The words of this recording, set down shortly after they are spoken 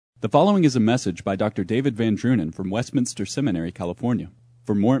The following is a message by Dr. David Van Drunen from Westminster Seminary, California.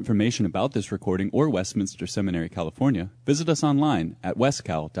 For more information about this recording or Westminster Seminary, California, visit us online at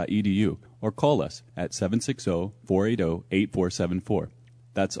westcal.edu or call us at 760-480-8474.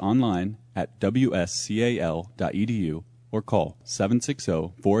 That's online at wscal.edu or call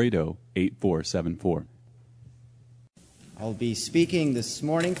 760-480-8474. I'll be speaking this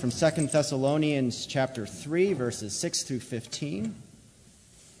morning from 2 Thessalonians chapter 3, verses 6 through 15.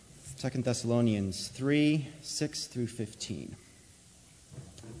 2 Thessalonians 3, 6 through 15.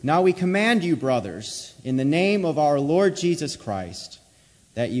 Now we command you, brothers, in the name of our Lord Jesus Christ,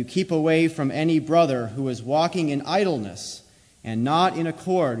 that you keep away from any brother who is walking in idleness and not in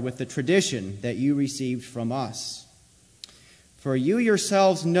accord with the tradition that you received from us. For you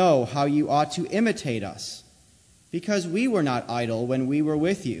yourselves know how you ought to imitate us, because we were not idle when we were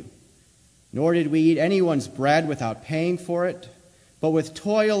with you, nor did we eat anyone's bread without paying for it, but with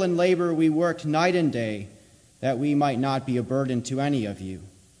toil and labor we worked night and day, that we might not be a burden to any of you.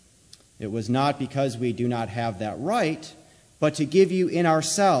 It was not because we do not have that right, but to give you in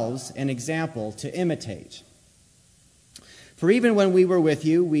ourselves an example to imitate. For even when we were with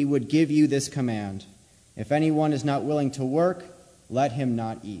you, we would give you this command: if anyone is not willing to work, let him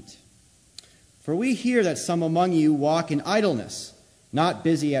not eat. For we hear that some among you walk in idleness, not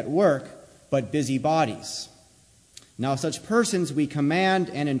busy at work, but busybodies. Now such persons we command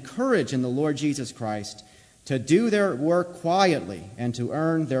and encourage in the Lord Jesus Christ to do their work quietly and to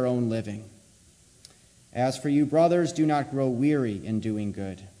earn their own living. As for you, brothers, do not grow weary in doing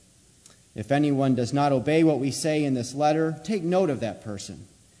good. If anyone does not obey what we say in this letter, take note of that person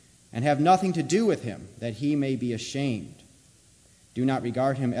and have nothing to do with him, that he may be ashamed. Do not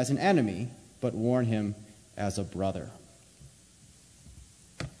regard him as an enemy, but warn him as a brother.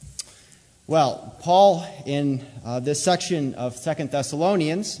 Well, Paul, in this section of 2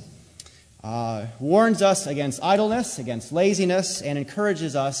 Thessalonians, warns us against idleness, against laziness, and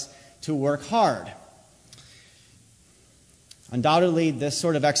encourages us to work hard. Undoubtedly, this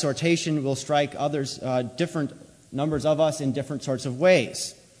sort of exhortation will strike others, different numbers of us in different sorts of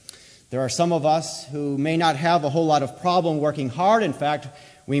ways. There are some of us who may not have a whole lot of problem working hard. In fact,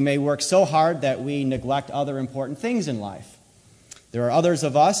 we may work so hard that we neglect other important things in life. There are others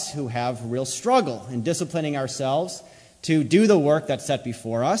of us who have real struggle in disciplining ourselves to do the work that's set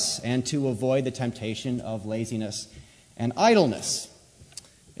before us and to avoid the temptation of laziness and idleness.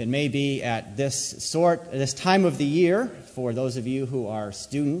 It may be at this time of the year, for those of you who are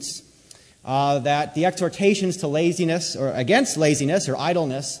students, that the exhortations to laziness or against laziness or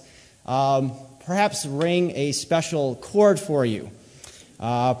idleness perhaps ring a special chord for you.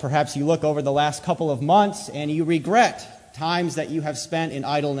 Perhaps you look over the last couple of months and you regret times that you have spent in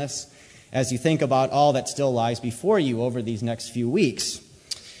idleness as you think about all that still lies before you over these next few weeks.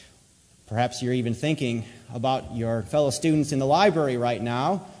 Perhaps you're even thinking about your fellow students in the library right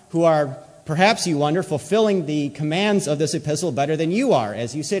now who are, perhaps you wonder, fulfilling the commands of this epistle better than you are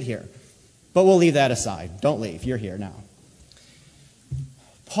as you sit here. But we'll leave that aside. Don't leave. You're here now.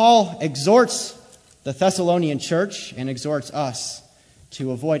 Paul exhorts the Thessalonian church and exhorts us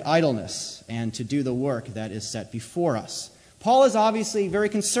to avoid idleness and to do the work that is set before us. Paul is obviously very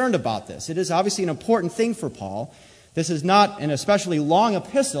concerned about this. It is obviously an important thing for Paul. This is not an especially long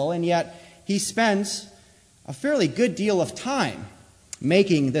epistle, and yet he spends a fairly good deal of time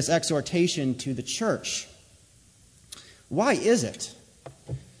making this exhortation to the church. Why is it?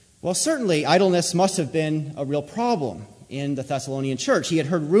 Well, certainly idleness must have been a real problem in the Thessalonian church. He had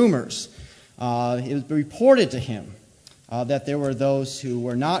heard rumors. It was reported to him that there were those who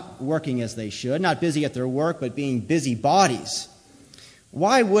were not working as they should, not busy at their work, but being busybodies.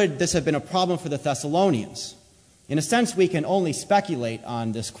 Why would this have been a problem for the Thessalonians? In a sense, we can only speculate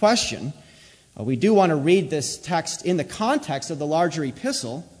on this question. We do want to read this text in the context of the larger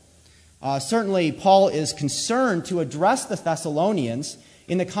epistle. Certainly, Paul is concerned to address the Thessalonians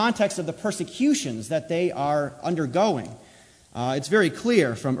in the context of the persecutions that they are undergoing. It's very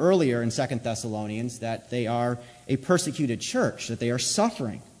clear from earlier in 2 Thessalonians that they are a persecuted church, that they are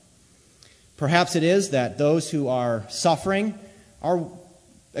suffering. Perhaps it is that those who are suffering are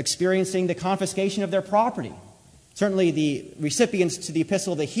experiencing the confiscation of their property. Certainly the recipients to the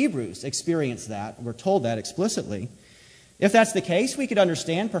Epistle of the Hebrews experience that. We're told that explicitly. If that's the case, we could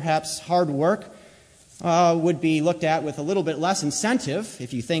understand perhaps hard work would be looked at with a little bit less incentive.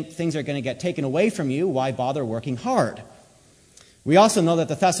 If you think things are going to get taken away from you, why bother working hard? We also know that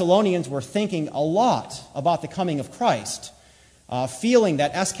the Thessalonians were thinking a lot about the coming of Christ, feeling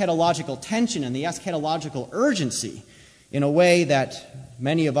that eschatological tension and the eschatological urgency in a way that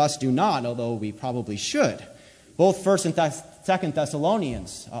many of us do not, although we probably should. Both 1st and 2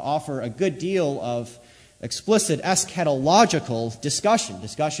 Thessalonians offer a good deal of explicit eschatological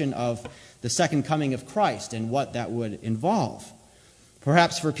discussion of the second coming of Christ and what that would involve.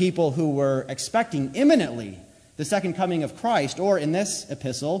 Perhaps for people who were expecting imminently the second coming of Christ, or in this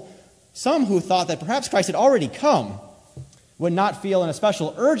epistle, some who thought that perhaps Christ had already come would not feel an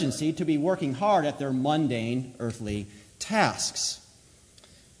especial urgency to be working hard at their mundane earthly tasks.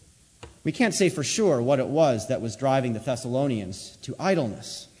 We can't say for sure what it was that was driving the Thessalonians to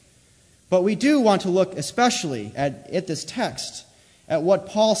idleness. But we do want to look especially at this text, at what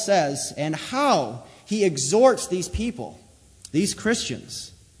Paul says and how he exhorts these people, these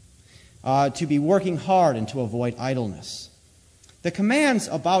Christians, to be working hard and to avoid idleness. The commands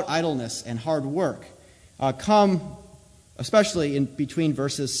about idleness and hard work come especially in between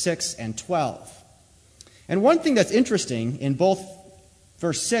verses 6 and 12. And one thing that's interesting in both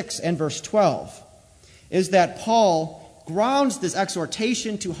verse 6 and verse 12 is that Paul grounds this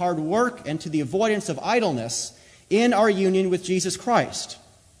exhortation to hard work and to the avoidance of idleness in our union with Jesus Christ.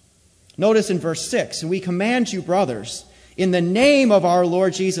 Notice in verse 6, "And we command you, brothers, in the name of our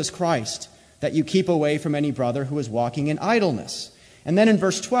Lord Jesus Christ, that you keep away from any brother who is walking in idleness." And then in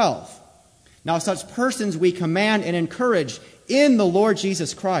verse 12, "Now such persons we command and encourage in the Lord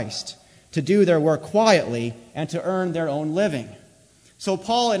Jesus Christ to do their work quietly and to earn their own living." So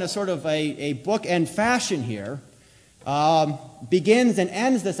Paul, in a sort of a bookend fashion here, begins and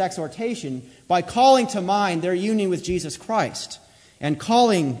ends this exhortation by calling to mind their union with Jesus Christ and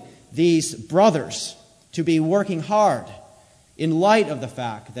calling these brothers to be working hard in light of the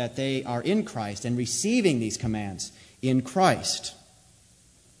fact that they are in Christ and receiving these commands in Christ.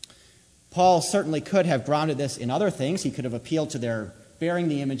 Paul certainly could have grounded this in other things. He could have appealed to their bearing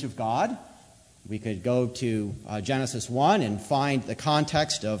the image of God. We could go to Genesis 1 and find the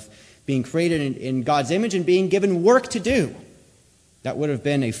context of being created in God's image and being given work to do. That would have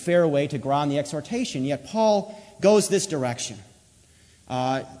been a fair way to ground the exhortation. Yet Paul goes this direction,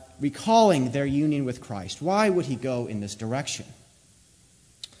 recalling their union with Christ. Why would he go in this direction?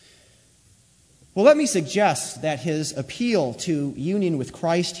 Well, let me suggest that his appeal to union with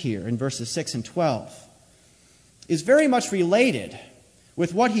Christ here in verses 6 and 12 is very much related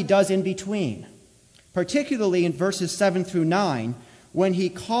with what he does in between, particularly in verses 7 through 9, when he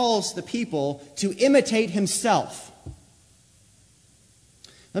calls the people to imitate himself.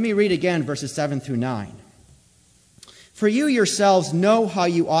 Let me read again verses 7 through 9. "For you yourselves know how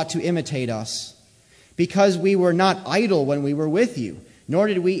you ought to imitate us, because we were not idle when we were with you, nor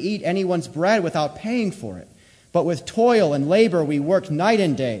did we eat anyone's bread without paying for it. But with toil and labor we worked night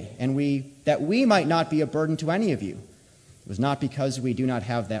and day, that we might not be a burden to any of you. It was not because we do not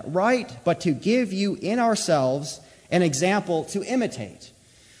have that right, but to give you in ourselves an example to imitate."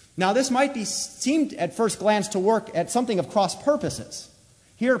 Now, this might be seemed at first glance to work at something of cross purposes.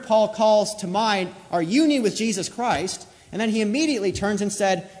 Here Paul calls to mind our union with Jesus Christ, and then he immediately turns and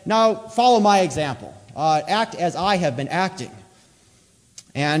said, "Now follow my example. Act as I have been acting."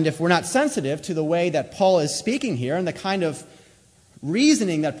 And if we're not sensitive to the way that Paul is speaking here and the kind of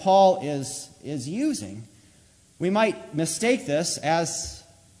reasoning that Paul is using, we might mistake this as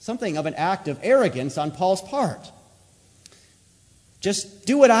something of an act of arrogance on Paul's part. Just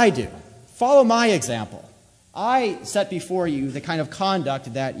do what I do. Follow my example. I set before you the kind of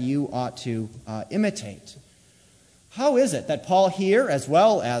conduct that you ought to imitate. How is it that Paul here, as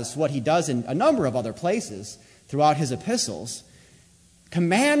well as what he does in a number of other places throughout his epistles,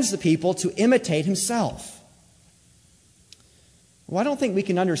 commands the people to imitate himself? Well, I don't think we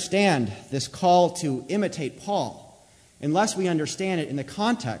can understand this call to imitate Paul unless we understand it in the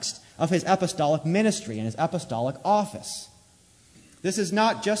context of his apostolic ministry and his apostolic office. This is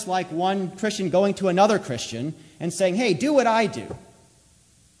not just like one Christian going to another Christian and saying, "Hey, do what I do.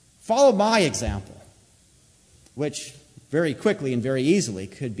 Follow my example," which very quickly and very easily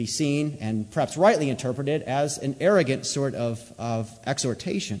could be seen and perhaps rightly interpreted as an arrogant sort of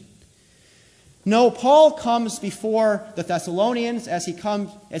exhortation. No, Paul comes before the Thessalonians as he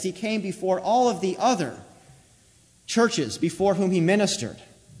came before all of the other churches before whom he ministered,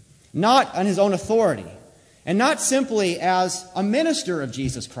 not on his own authority, and not simply as a minister of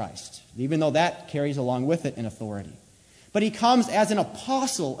Jesus Christ, even though that carries along with it an authority, but he comes as an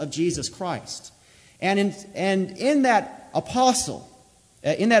apostle of Jesus Christ. And in that apostle,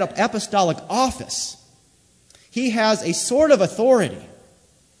 in that apostolic office, he has a sort of authority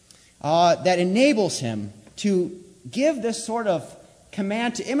that enables him to give this sort of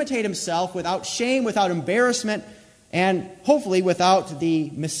command to imitate himself without shame, without embarrassment, and hopefully without the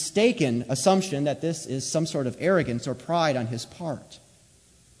mistaken assumption that this is some sort of arrogance or pride on his part.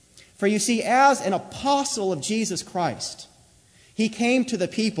 For you see, as an apostle of Jesus Christ, He came to the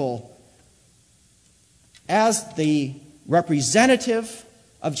people as the representative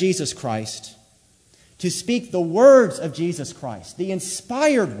of Jesus Christ to speak the words of Jesus Christ, the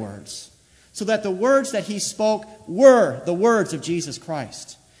inspired words, so that the words that he spoke were the words of Jesus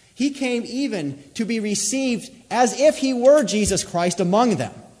Christ. He came even to be received as if he were Jesus Christ among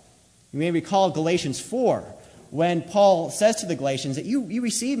them. You may recall Galatians 4, when Paul says to the Galatians that you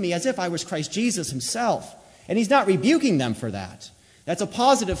receive me as if I was Christ Jesus himself. And he's not rebuking them for that. That's a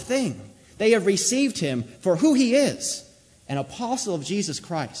positive thing. They have received him for who he is, an apostle of Jesus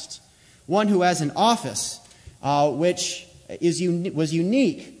Christ, one who has an office which was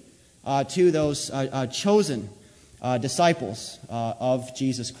unique to those chosen disciples of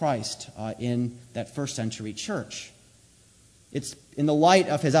Jesus Christ in that first century church. It's in the light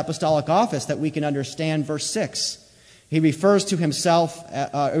of his apostolic office that we can understand verse 6. He refers to himself,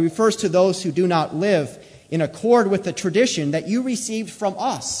 refers to those who do not live in accord with the tradition that you received from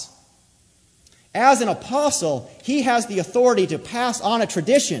us. As an apostle, he has the authority to pass on a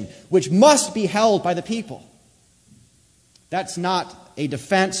tradition which must be held by the people. That's not a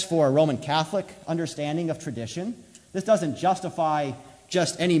defense for a Roman Catholic understanding of tradition. This doesn't justify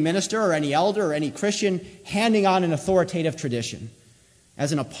just any minister or any elder or any Christian handing on an authoritative tradition.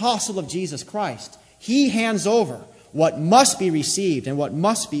 As an apostle of Jesus Christ, he hands over what must be received and what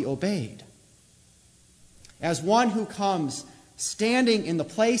must be obeyed. As one who comes standing in the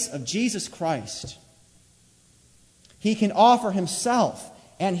place of Jesus Christ, he can offer himself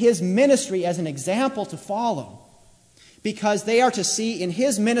and his ministry as an example to follow, because they are to see in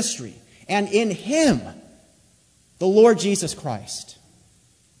his ministry and in him the Lord Jesus Christ.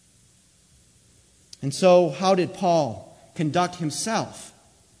 And so, how did Paul conduct himself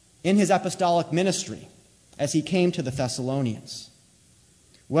in his apostolic ministry as he came to the Thessalonians?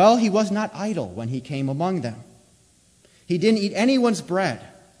 Well, he was not idle when he came among them. He didn't eat anyone's bread,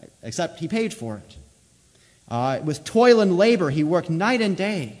 except he paid for it. With toil and labor, he worked night and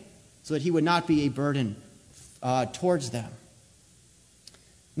day so that he would not be a burden towards them.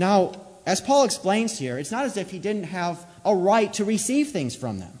 Now, as Paul explains here, it's not as if he didn't have a right to receive things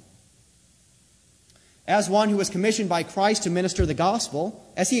from them. As one who was commissioned by Christ to minister the gospel,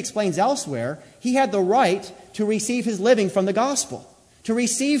 as he explains elsewhere, he had the right to receive his living from the gospel, to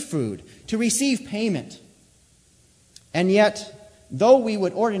receive food, to receive payment. And yet, though we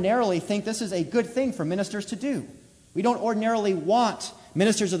would ordinarily think this is a good thing for ministers to do, we don't ordinarily want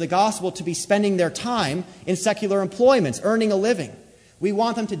ministers of the gospel to be spending their time in secular employments, earning a living. We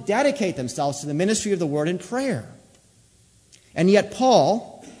want them to dedicate themselves to the ministry of the word and prayer. And yet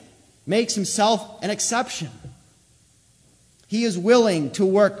Paul makes himself an exception. He is willing to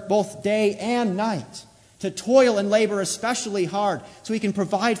work both day and night, to toil and labor especially hard so he can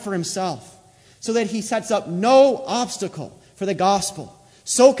provide for himself, so that he sets up no obstacle for the gospel.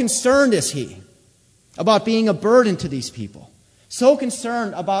 So concerned is he about being a burden to these people, so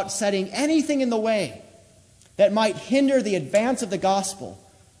concerned about setting anything in the way that might hinder the advance of the gospel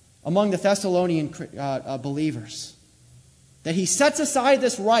among the Thessalonian believers, that he sets aside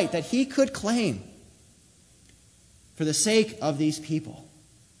this right that he could claim for the sake of these people.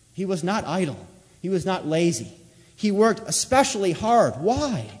 He was not idle. He was not lazy. He worked especially hard.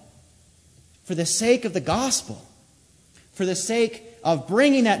 Why? For the sake of the gospel, for the sake of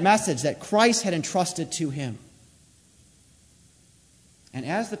bringing that message that Christ had entrusted to him. And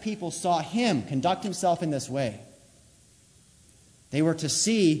as the people saw him conduct himself in this way, they were to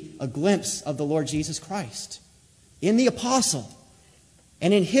see a glimpse of the Lord Jesus Christ. In the apostle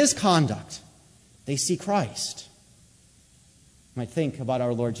and in his conduct, they see Christ. You might think about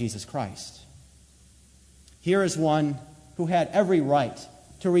our Lord Jesus Christ. Here is one who had every right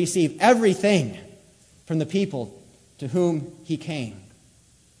to receive everything from the people to whom he came.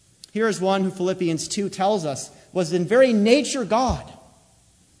 Here is one who Philippians 2 tells us was in very nature God.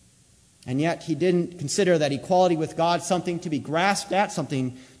 And yet he didn't consider that equality with God something to be grasped at,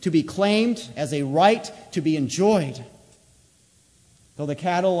 something to be claimed as a right to be enjoyed. Though the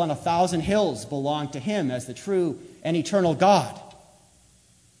cattle on 1,000 hills belonged to him as the true and eternal God,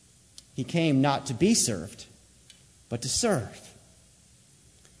 he came not to be served, but to serve.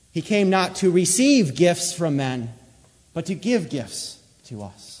 He came not to receive gifts from men, but to give gifts to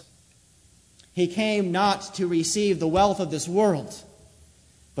us. He came not to receive the wealth of this world,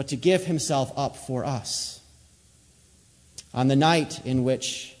 but to give himself up for us. On the night in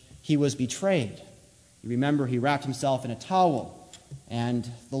which he was betrayed, you remember he wrapped himself in a towel, and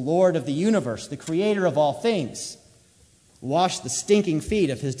the Lord of the universe, the creator of all things, washed the stinking feet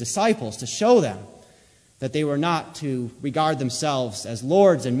of his disciples to show them that they were not to regard themselves as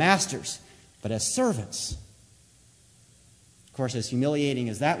lords and masters, but as servants. Of course, as humiliating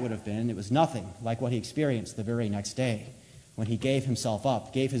as that would have been, it was nothing like what he experienced the very next day when he gave himself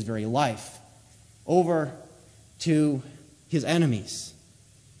up, gave his very life over to his enemies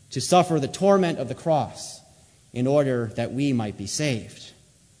to suffer the torment of the cross in order that we might be saved.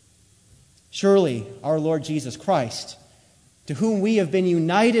 Surely our Lord Jesus Christ, to whom we have been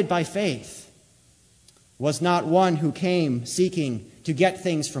united by faith, was not one who came seeking to get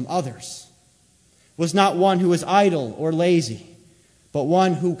things from others, was not one who was idle or lazy, but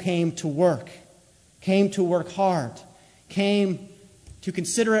one who came to work hard, came to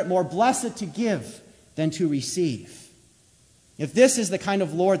consider it more blessed to give than to receive. If this is the kind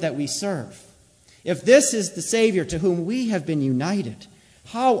of Lord that we serve, if this is the Savior to whom we have been united,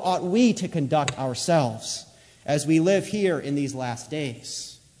 how ought we to conduct ourselves as we live here in these last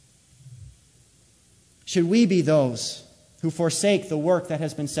days? Should we be those who forsake the work that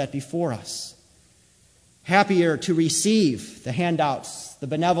has been set before us, happier to receive the handouts, the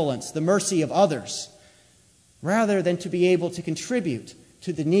benevolence, the mercy of others, rather than to be able to contribute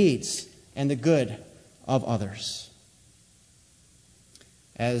to the needs and the good of others?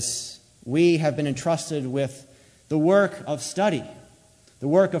 As we have been entrusted with the work of study, the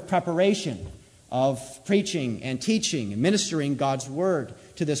work of preparation, of preaching and teaching and ministering God's word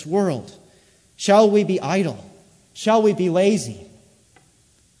to this world, shall we be idle? Shall we be lazy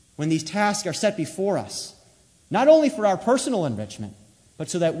when these tasks are set before us, not only for our personal enrichment, but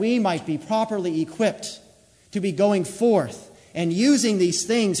so that we might be properly equipped to be going forth and using these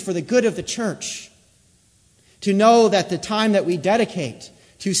things for the good of the church, to know that the time that we dedicate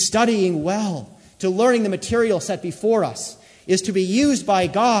to studying well, to learning the material set before us, is to be used by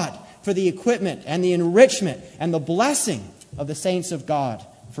God for the equipment and the enrichment and the blessing of the saints of God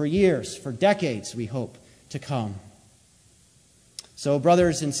for years, for decades, we hope, to come. So,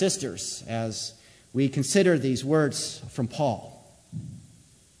 brothers and sisters, as we consider these words from Paul,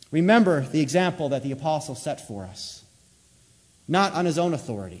 remember the example that the apostle set for us, not on his own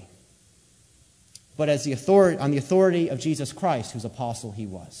authority, but as on the authority of Jesus Christ, whose apostle he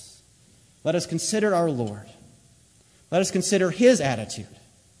was. Let us consider our Lord. Let us consider his attitude.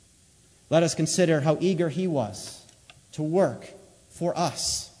 Let us consider how eager he was to work for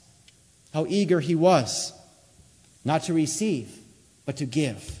us, how eager he was not to receive, but to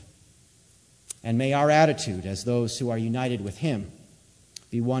give. And may our attitude as those who are united with him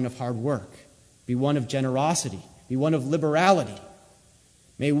be one of hard work, be one of generosity, be one of liberality.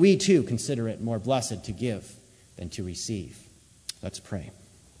 May we too consider it more blessed to give than to receive. Let's pray.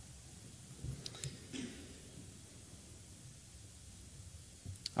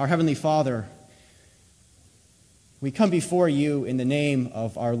 Our Heavenly Father, we come before you in the name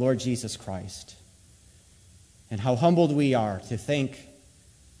of our Lord Jesus Christ. And how humbled we are to think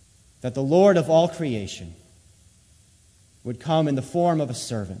that the Lord of all creation would come in the form of a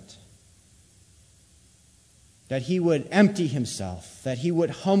servant, that he would empty himself, that he would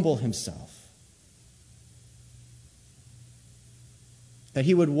humble himself, that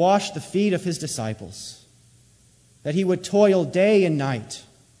he would wash the feet of his disciples, that he would toil day and night,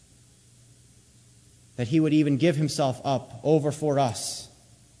 that he would even give himself up over for us,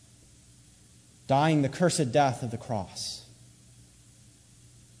 dying the cursed death of the cross.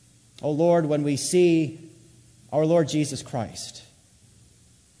 O Lord, when we see our Lord Jesus Christ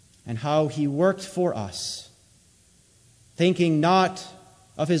and how he worked for us, thinking not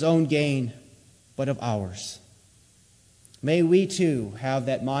of his own gain, but of ours, may we too have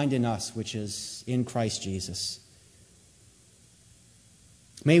that mind in us which is in Christ Jesus.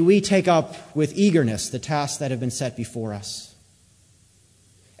 May we take up with eagerness the tasks that have been set before us.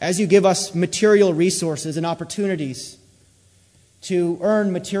 As you give us material resources and opportunities to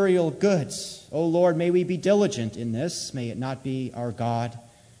earn material goods, O Lord, may we be diligent in this. May it not be our God,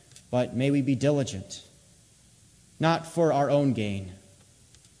 but may we be diligent, not for our own gain,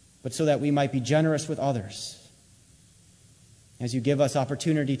 but so that we might be generous with others. As you give us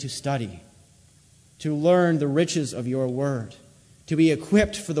opportunity to study, to learn the riches of your word, to be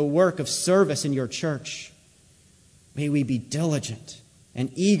equipped for the work of service in your church, may we be diligent and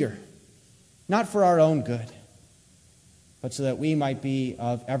eager, not for our own good, but so that we might be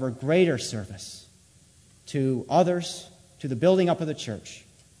of ever greater service to others, to the building up of the church,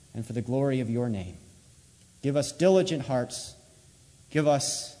 and for the glory of your name. Give us diligent hearts. Give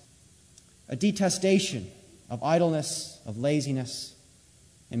us a detestation of idleness, of laziness,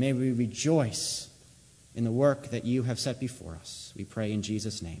 and may we rejoice in the work that you have set before us. We pray in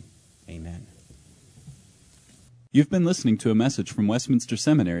Jesus' name. Amen. You've been listening to a message from Westminster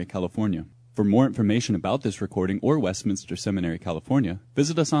Seminary, California. For more information about this recording or Westminster Seminary, California,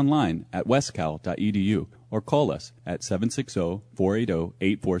 visit us online at westcal.edu or call us at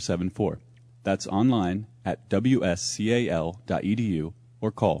 760-480-8474. That's online at wscal.edu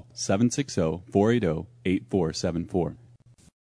or call 760-480-8474.